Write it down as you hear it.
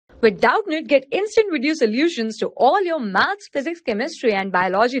With Doubtnut, get instant video solutions to all your maths, physics, chemistry, and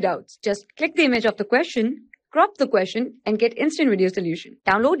biology doubts. Just click the image of the question, crop the question, and get instant video solution.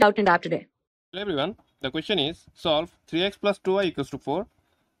 Download Doubtnut app today. Hello everyone, the question is solve 3x plus 2y equals to 4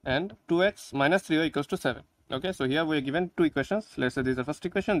 and 2x minus 3y equals to 7. Okay, so here we are given two equations. Let's say this is the first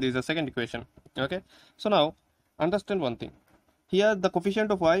equation, this is the second equation. Okay, so now understand one thing. Here the coefficient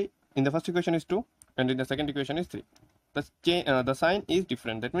of y in the first equation is 2 and in the second equation is 3. The sign is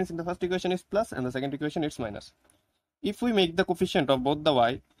different. That means in the first equation is plus and the second equation is minus. If we make the coefficient of both the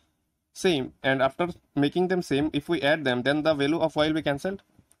y same and after making them same, if we add them, then the value of y will be cancelled.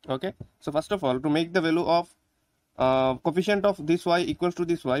 Okay, so first of all, to make the value of coefficient of this y equals to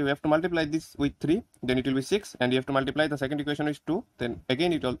this y, we have to multiply this with 3, then it will be 6, and you have to multiply the second equation with 2, then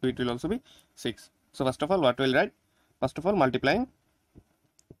again it will also be 6. So first of all, what we will write? First of all, multiplying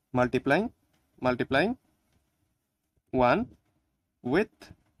 1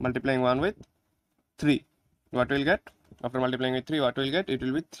 with 3. What we will get? After multiplying with 3, what we will get? It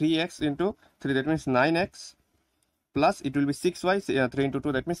will be 3x into 3, that means 9x, plus it will be 6y, 3 into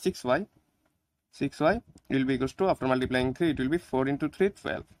 2, that means 6y. 6y will be equals to, after multiplying 3, it will be 4 into 3,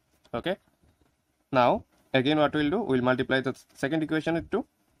 12. Okay. Now, again what we will do? We will multiply the second equation with 2.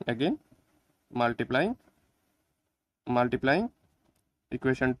 Again, multiplying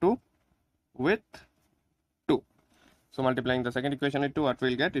equation 2 with 2. So, multiplying the second equation with 2, what we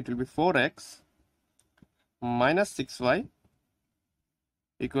will get? It will be 4x minus 6y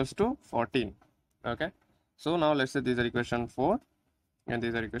equals to 14. Okay. So, now let's say this is equation 4 and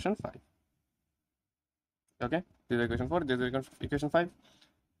this is equation 5. Okay, this is equation 4, this is equation 5.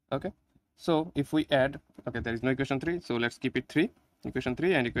 Okay, so if we add, okay, there is no equation 3, so let's keep it 3, equation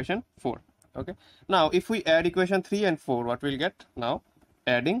 3 and equation 4. Okay, now if we add equation 3 and 4, what we'll get? Now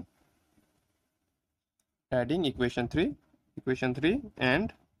adding equation 3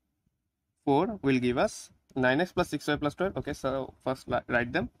 and 4 will give us 9x plus 6y plus 12. Okay, so first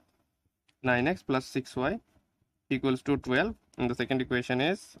write them. 9x plus 6y equals to 12, and the second equation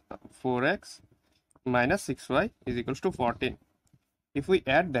is 4x minus 6y is equals to 14. If we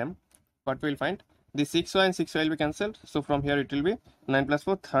add them, what we will find? The 6y and 6y will be cancelled. So from here it will be 9 plus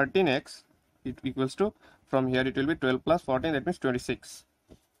 4, 13x. It equals to, from here it will be 12 plus 14, that means 26.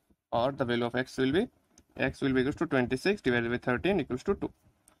 Or the value of x will be equals to 26 divided by 13 equals to 2.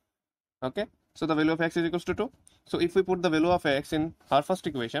 Okay, so the value of x is equals to 2. So if we put the value of x in our first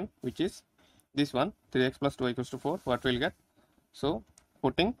equation, which is this one, 3x plus 2 equals to 4, what we will get? So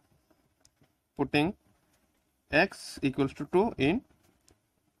putting x equals to 2 in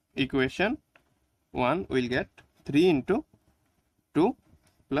equation 1, we will get 3 into 2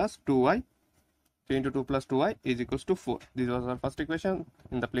 plus 2y. 3 into 2 plus 2y is equals to 4. This was our first equation.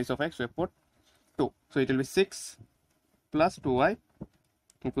 In the place of x, we have put 2. So it will be 6 plus 2y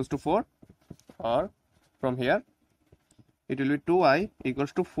equals to 4. Or from here, it will be 2y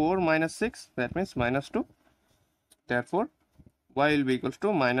equals to 4 minus 6. That means minus 2. Therefore, y will be equals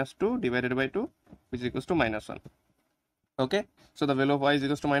to minus 2 divided by 2, which is equals to minus 1. Okay, so the value of y is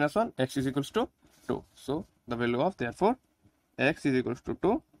equals to minus 1, x is equals to 2. So the value of, therefore, x is equals to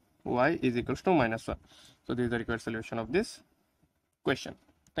 2, y is equals to minus 1. So this is the required solution of this question.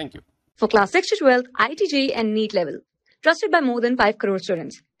 Thank you. For class 6 to 12, IIT JEE and NEET level. Trusted by more than 5 crore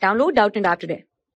students. Download Doubtnut app today.